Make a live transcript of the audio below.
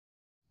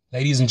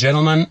Ladies and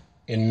gentlemen,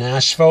 in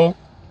Nashville,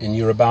 and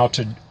you're about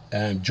to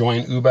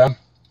join Uber,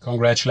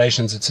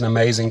 congratulations. It's an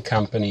amazing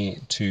company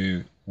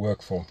to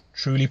work for.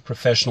 Truly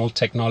professional,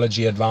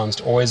 technology advanced,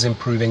 always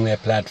improving their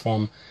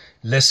platform,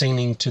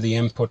 listening to the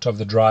input of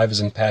the drivers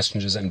and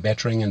passengers, and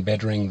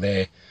bettering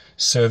their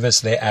service,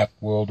 their app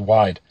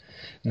worldwide.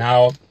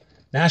 Now,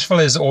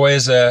 Nashville is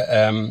always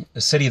a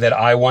city that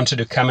I wanted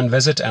to come and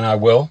visit, and I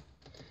will.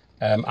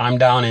 I'm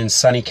down in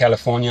sunny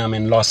California. I'm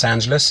in Los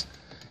Angeles,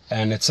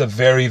 and it's a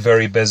very,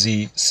 very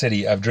busy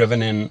city. I've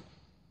driven in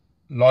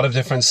a lot of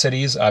different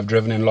cities. I've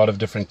driven in a lot of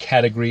different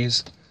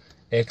categories,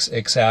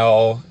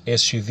 XXL,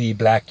 SUV,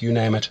 black, you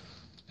name it.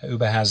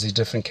 Uber has these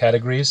different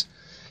categories.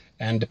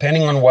 And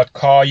depending on what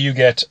car you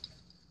get,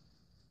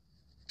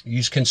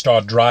 you can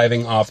start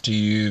driving after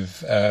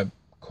you've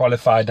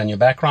qualified, done your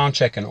background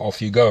check, and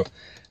off you go.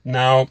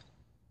 Now,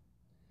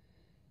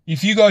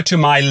 if you go to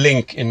my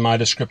link in my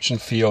description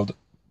field,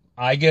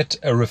 I get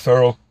a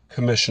referral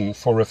commission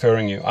for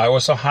referring you. I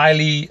also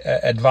highly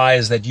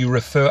advise that you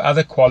refer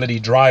other quality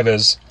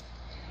drivers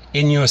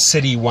in your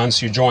city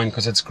once you join,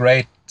 because it's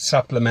great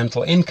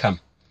supplemental income.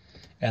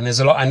 And there's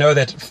a lot. I know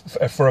that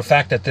for a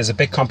fact that there's a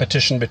big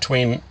competition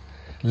between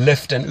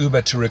Lyft and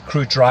Uber to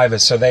recruit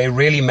drivers, so they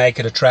really make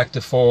it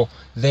attractive for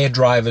their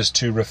drivers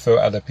to refer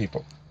other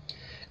people,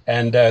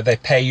 and they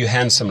pay you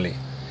handsomely.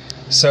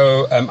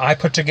 So I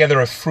put together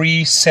a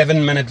free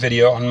 7-minute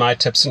video on my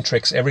tips and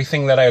tricks,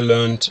 everything that I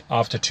learned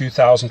after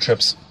 2,000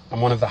 trips. I'm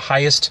one of the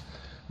highest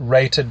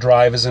rated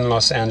drivers in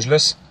Los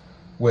Angeles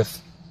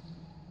with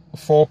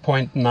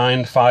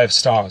 4.95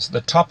 stars.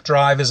 The top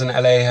drivers in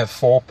LA have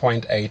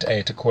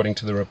 4.88 according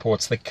to the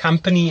reports. The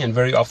company, and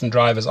very often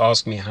drivers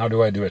ask me, how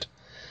do I do it?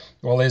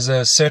 Well, there's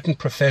a certain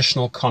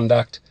professional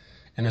conduct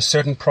and a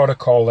certain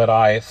protocol that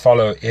I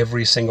follow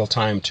every single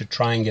time to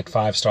try and get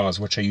 5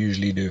 stars, which I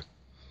usually do.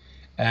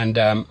 And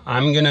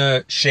I'm going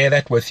to share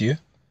that with you.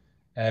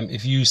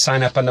 If you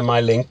sign up under my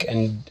link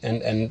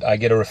and I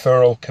get a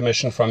referral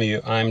commission from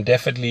you, I'm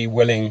definitely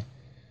willing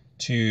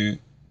to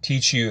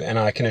teach you, and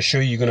I can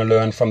assure you're going to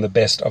learn from the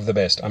best of the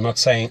best. I'm not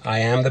saying I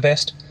am the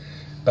best,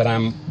 but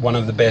I'm one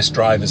of the best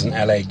drivers in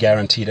LA,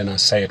 guaranteed, and I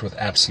say it with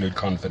absolute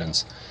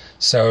confidence.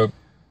 So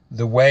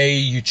the way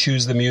you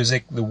choose the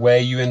music, the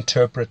way you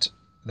interpret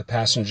the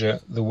passenger,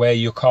 the way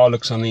your car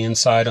looks on the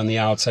inside, on the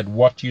outside,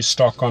 what you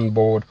stock on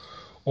board,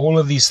 all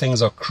of these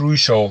things are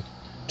crucial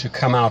to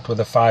come out with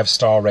a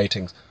 5-star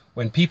ratings.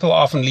 When people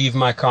often leave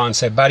my car and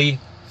say, buddy,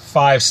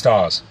 5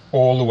 stars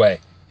all the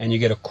way, and you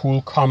get a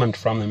cool comment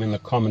from them in the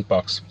comment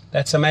box,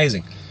 that's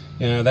amazing.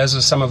 You know, those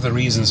are some of the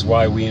reasons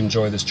why we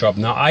enjoy this job.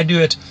 Now, I do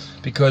it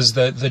because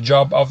the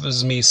job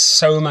offers me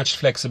so much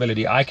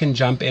flexibility. I can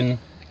jump in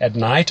at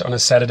night on a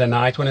Saturday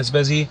night when it's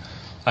busy.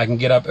 I can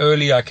get up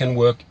early. I can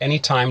work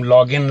anytime,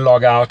 log in,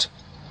 log out.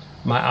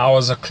 My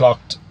hours are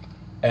clocked.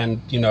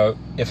 And, you know,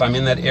 if I'm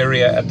in that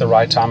area at the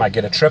right time, I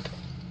get a trip.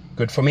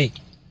 Good for me.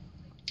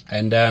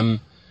 And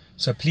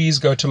so please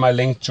go to my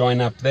link,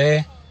 join up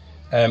there.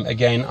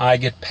 Again, I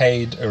get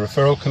paid a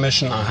referral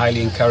commission. I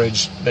highly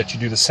encourage that you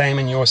do the same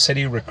in your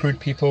city, recruit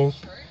people,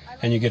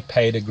 and you get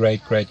paid a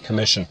great, great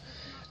commission.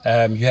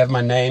 You have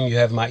my name, you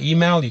have my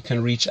email. You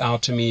can reach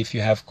out to me if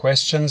you have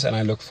questions, and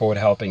I look forward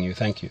to helping you.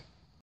 Thank you.